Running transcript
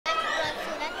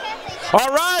All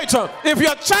right. If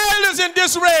your child is in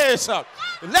this race,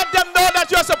 let them know that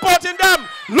you're supporting them.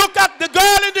 Look at the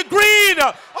girl in the green.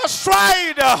 A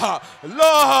stride.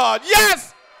 Lord.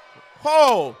 Yes.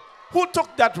 Oh, who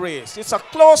took that race? It's a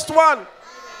close one.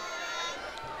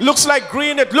 Looks like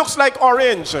green. It looks like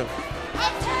orange.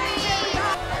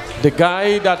 The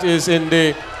guy that is in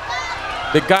the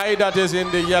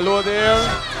yellow there.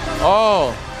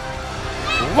 Oh.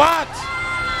 What?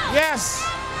 Yes.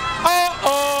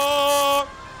 Uh-oh.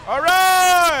 All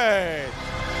right.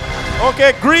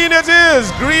 Okay, green it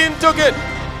is. Green took it.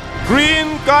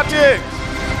 Green got it.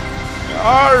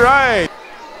 All right.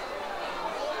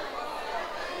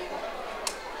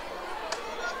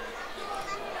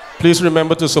 Please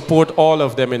remember to support all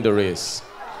of them in the race.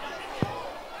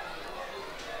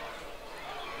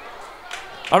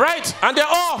 All right, and they're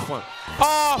off.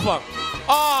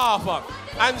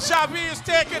 And Javi is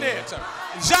taking it.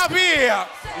 Javi.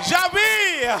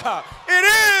 It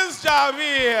is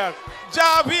Javi.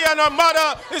 Javi and her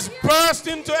mother is burst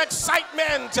into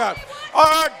excitement.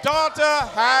 Our daughter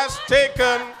has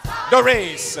taken the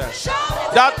race.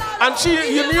 And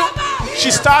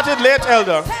she started late,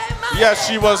 Elder. Yes,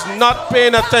 she was not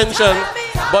paying attention,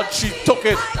 but she took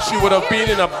it. She would have been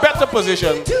in a better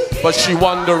position, but she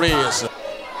won the race.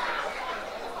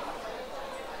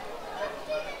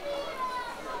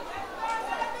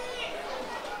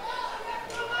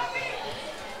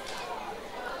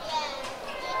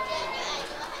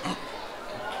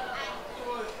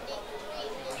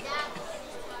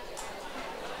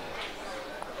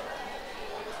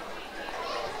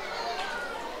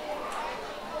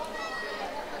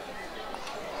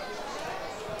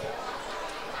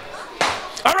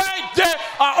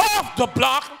 The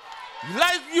block,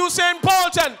 like Usain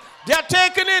Bolton, they're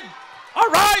taking it. All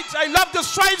right, I love the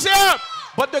strides here,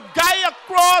 but the guy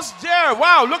across there,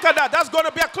 wow, look at that. That's going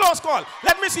to be a close call.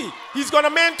 Let me see. He's going to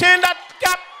maintain that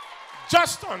gap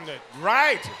just on it,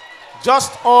 right?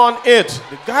 Just on it.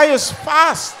 The guy is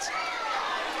fast.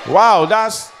 Wow,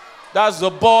 that's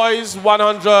the boys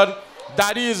 100.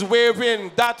 Daddy is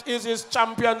waving. That is his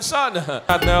champion son.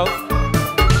 Now.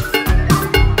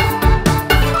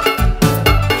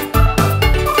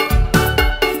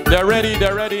 They're ready,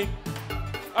 they're ready.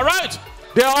 All right,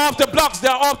 they're off the blocks,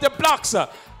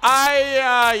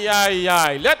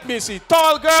 Aye. Let me see.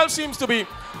 Tall girl seems to be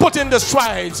putting the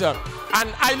strides. And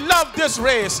I love this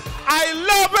race. I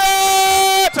love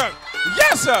it!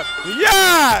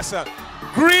 Yes!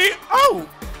 Green, oh!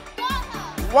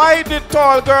 Why did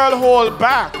tall girl hold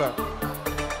back?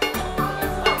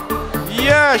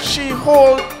 Yeah, she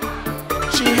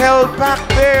held back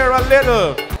there a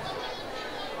little.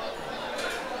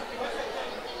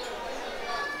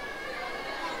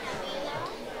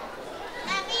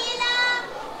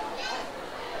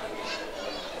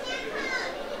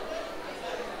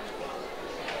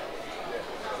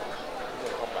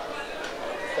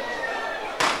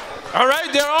 All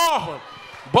right, they're off.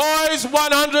 Boys,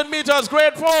 100 meters,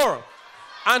 grade 4.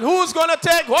 And who's going to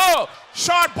take? Whoa,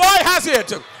 short boy has it.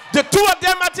 The two of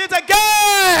them at it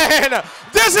again.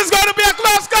 This is going to be a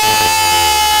close goal.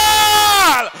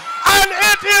 And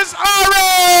it is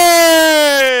orange.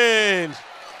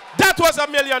 That was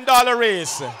 $1 million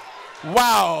race.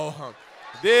 Wow.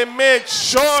 They make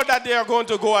sure that they are going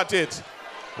to go at it.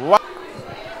 Wow.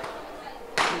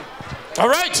 All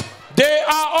right, they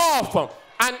are off.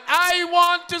 And I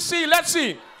want to see, let's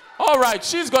see. All right,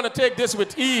 she's going to take this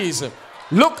with ease.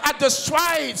 Look at the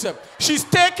strides. She's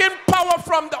taking power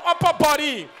from the upper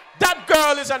body. That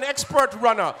girl is an expert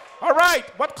runner. All right,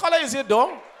 what color is it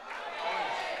though?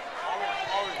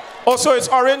 Oh, so it's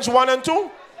orange 1 and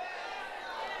 2?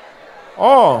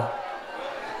 Oh.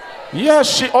 Yeah,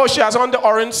 she has on the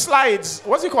orange slides.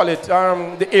 What's it call it?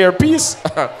 The earpiece.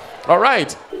 All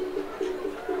right.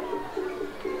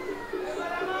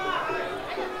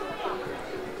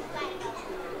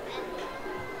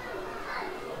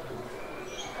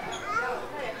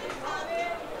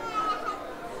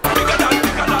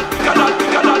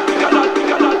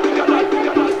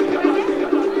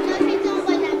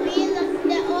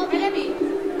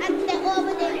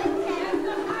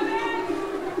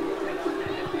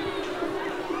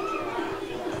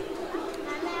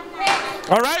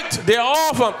 All right, they're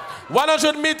off.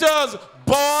 100 meters,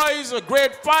 boys,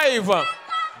 grade 5.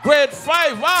 Grade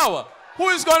 5, wow. Who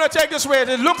is going to take this race?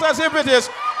 It looks as if it is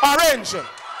orange.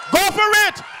 Go for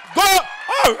it. Go.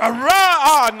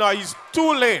 Oh, no, he's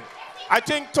too late. I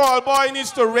think tall boy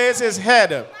needs to raise his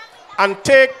head and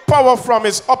take power from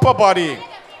his upper body.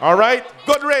 All right,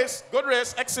 good race,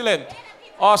 excellent.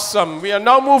 Awesome. We are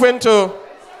now moving to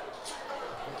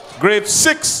grade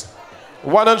 6,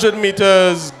 100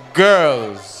 meters,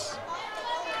 girls.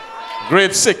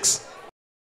 Grade 6.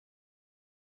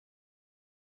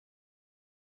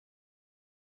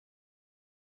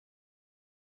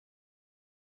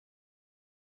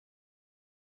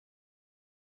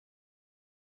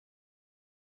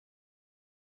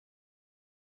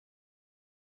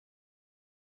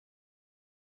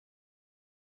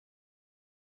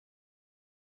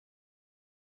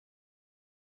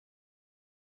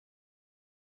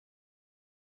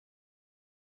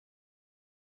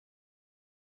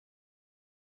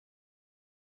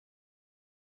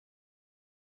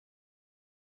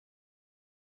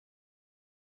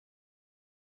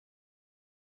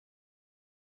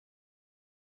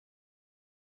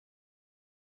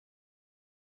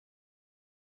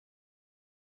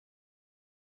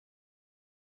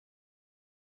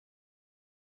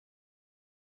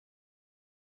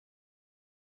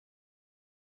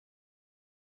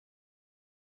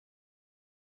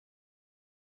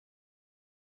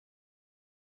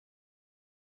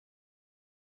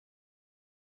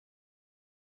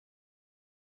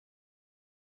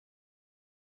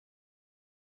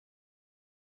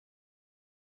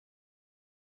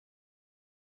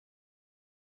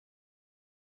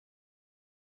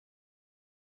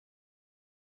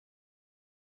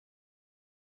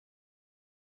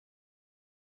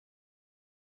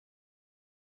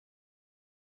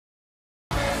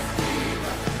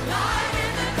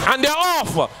 And they're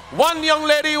off. One young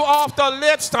lady off the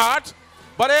late start.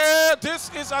 But this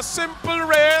is a simple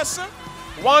race.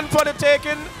 One for the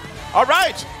taking. All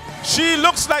right. She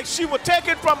looks like she would take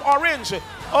it from orange.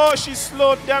 Oh, she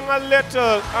slowed down a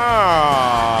little.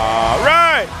 Ah,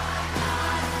 right.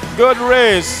 Good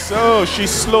race. Oh, she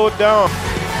slowed down.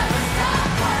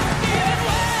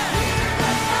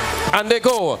 And they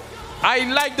go. I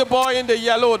like the boy in the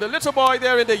yellow. The little boy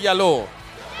there in the yellow.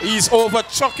 He's over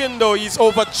chucking though. He's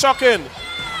over chucking.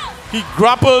 He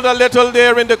grappled a little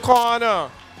there in the corner.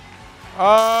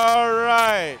 All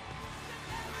right.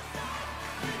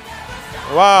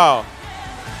 Wow.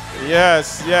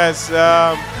 Yes, yes.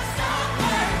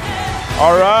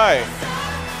 All right.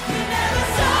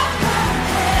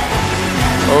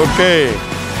 Okay.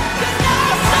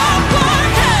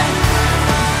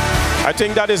 I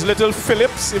think that is little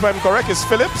Phillips, if I'm correct. It's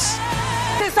Phillips.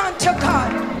 This unto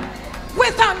God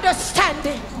with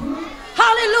understanding.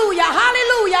 Hallelujah,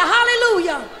 hallelujah,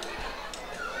 hallelujah.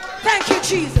 Thank you,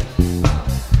 Jesus.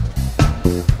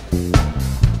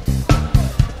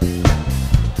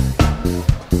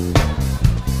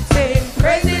 Sing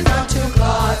praises unto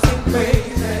God, sing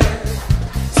praises.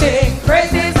 Sing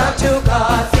praises unto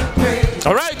God, sing praises.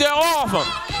 All right, they're off.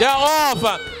 They're off.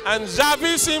 And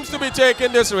Javi seems to be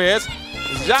taking this race.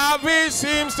 Javi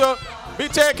seems to be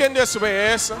taking this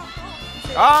race.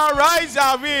 All right,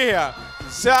 Javi.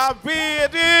 Javi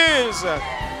it is.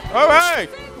 All right.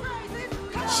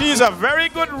 She's a very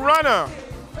good runner.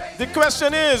 The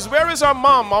question is, where is her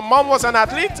mom? Her mom was an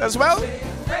athlete as well?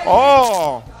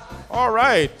 Oh, all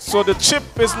right. So the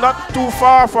chip is not too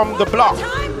far from the block.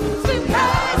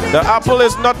 The apple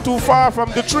is not too far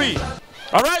from the tree.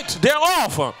 All right, they're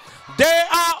off. They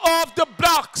are off the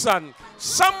blocks, and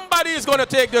somebody is going to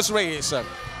take this race.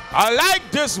 I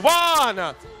like this one.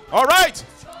 All right.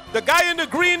 The guy in the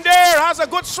green there has a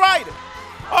good stride.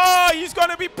 Oh, he's going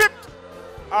to be pipped.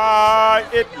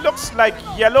 It looks like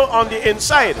yellow on the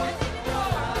inside.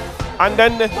 And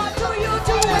then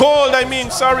gold, I mean,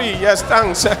 sorry. Yes,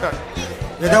 thanks. Yeah,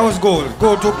 that was gold.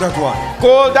 Gold took that one.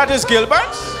 Gold, that is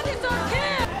Gilbert.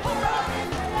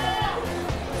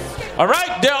 All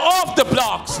right, they're off the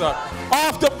blocks.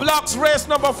 Off the blocks, race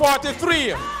number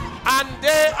 43. And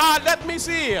they are, let me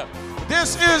see.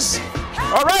 This is,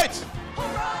 all right.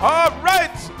 All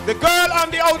right. The girl on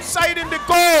the outside in the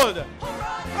gold.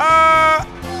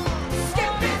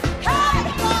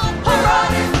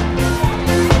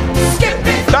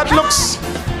 That looks,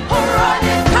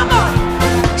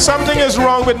 something is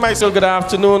wrong with myself. Good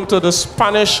afternoon to the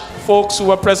Spanish folks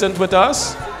who are present with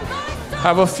us.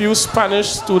 Have a few Spanish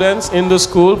students in the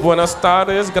school. Buenas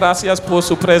tardes, gracias por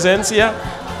su presencia.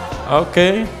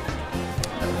 Okay.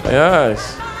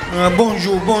 Yes.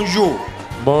 Bonjour, bonjour.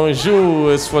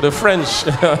 Bonjour is for the French.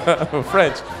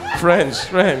 French.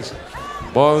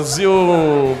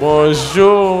 Bonjour,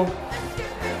 bonjour.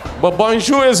 But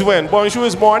bonjour is when? Bonjour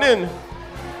is morning.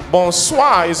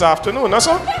 Bonsoir is afternoon, that's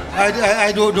all?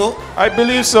 I don't know. I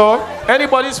believe so.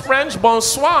 Anybody's French?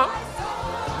 Bonsoir.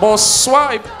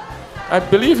 Bonsoir, I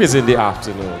believe is in the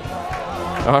afternoon.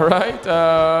 All right.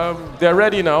 They're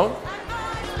ready now.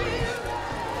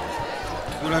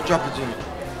 Gonna drop it in.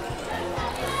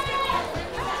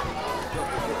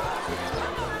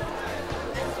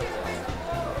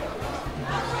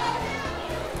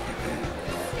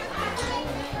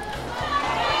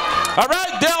 All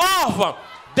right, they're off.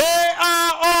 They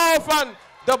are off, and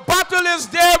the battle is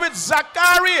there with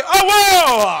Zachary. Oh,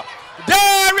 whoa!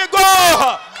 There we go.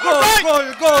 All right.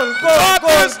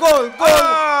 Goal.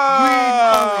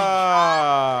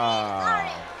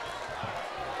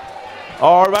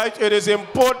 All right, it is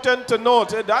important to note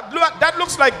that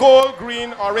looks like gold,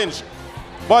 green, orange.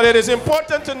 But it is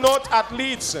important to note,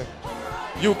 athletes,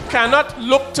 you cannot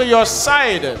look to your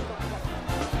side.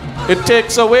 It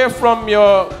takes away from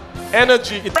your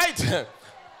energy. Right.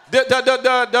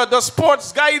 The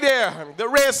sports guy there, the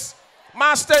race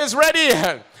master is ready.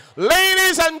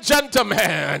 Ladies and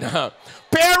gentlemen,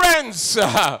 parents,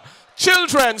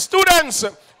 children, students,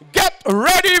 get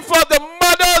ready for the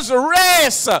mother's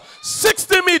race,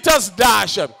 60 meters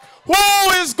dash.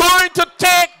 Who is going to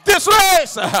take this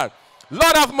race?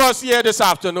 Lord have mercy here this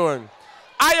afternoon.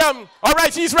 All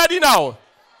right, he's ready now.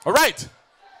 All right.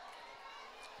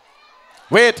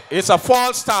 Wait, it's a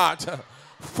false start.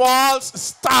 False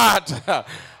start.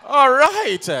 All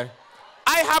right.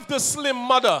 I have the slim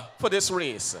mother for this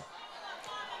race.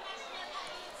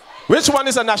 Which one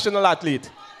is a national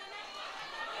athlete?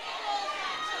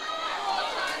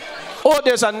 Oh,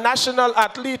 there's a national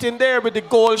athlete in there with the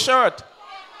gold shirt.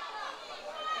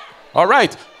 All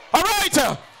right. All right.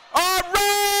 All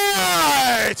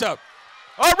right.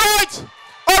 All right.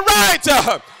 All right.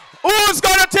 Who's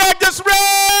going to take this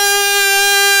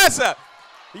race?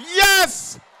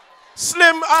 Yes.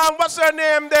 Slim, what's her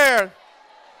name there?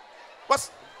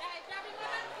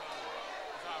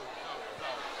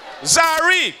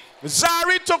 Zari.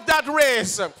 Zari took that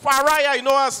race. Farai, I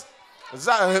know as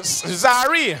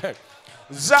Zari.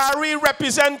 Zari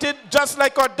represented just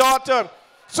like her daughter.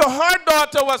 So her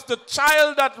daughter was the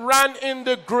child that ran in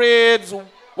the grades,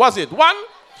 was it 1?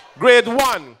 Grade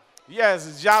 1.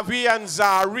 Yes, Javi and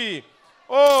Zari.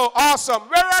 Oh, awesome.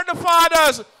 Where are the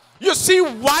fathers? You see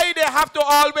why they have to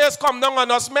always come down on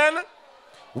us, men?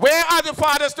 Where are the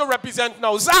fathers to represent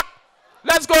now? Zach,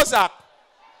 let's go, Zach.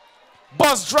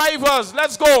 Bus drivers,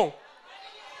 let's go.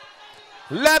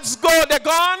 Let's go, they're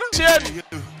gone.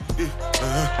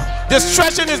 The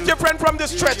stretching is different from the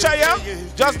stretcher, yeah?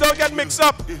 Just don't get mixed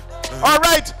up. All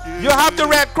right, you have the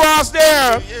Red Cross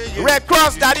there. Red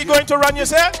Cross, Daddy going to run, you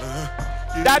say?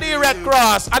 Daddy Red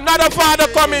Cross. Another father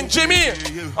coming, Jimmy.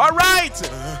 All right.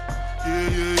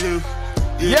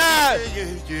 Yeah,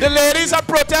 the ladies are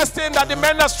protesting that the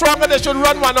men are stronger, they should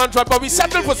run 100, but we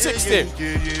settled for 60.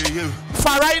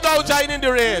 Farai now joining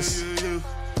the race.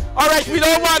 All right, we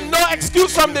don't want no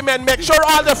excuse from the men. Make sure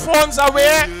all the phones are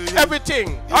away,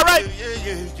 everything. All right,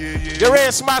 the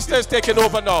race master is taking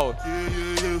over now.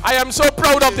 I am so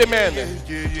proud of the men.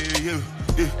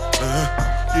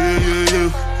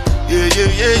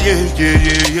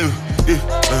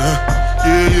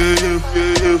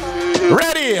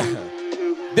 Ready?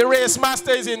 The race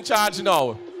master is in charge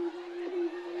now.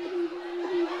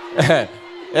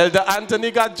 Elder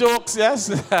Anthony got jokes, yes?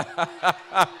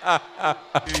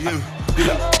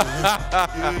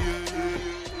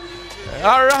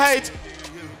 All right.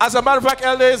 As a matter of fact,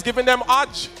 Elder is giving them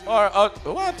odds. Or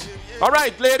what? All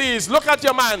right, ladies, look at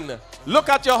your man. Look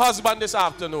at your husband this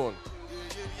afternoon.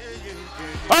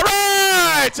 All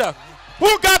right.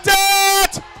 Who got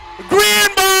it?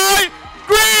 Green boy.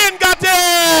 Green got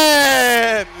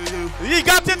it. He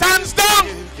got it hands down.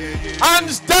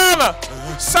 Hands down.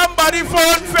 Somebody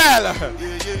phone fell.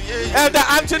 Elder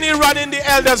Anthony running the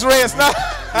elders race now.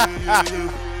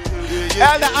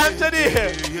 Elder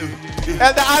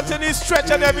Anthony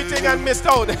stretched and everything and missed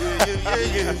out.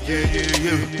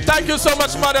 Thank you so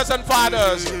much, mothers and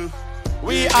fathers.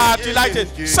 We are delighted.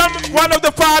 One of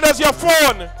the fathers, your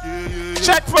phone.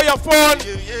 Check for your phone.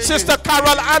 Sister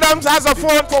Carol Adams has a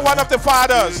phone for one of the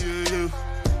fathers.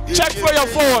 Check for your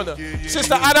phone.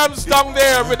 Sister Adams down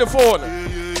there with the phone.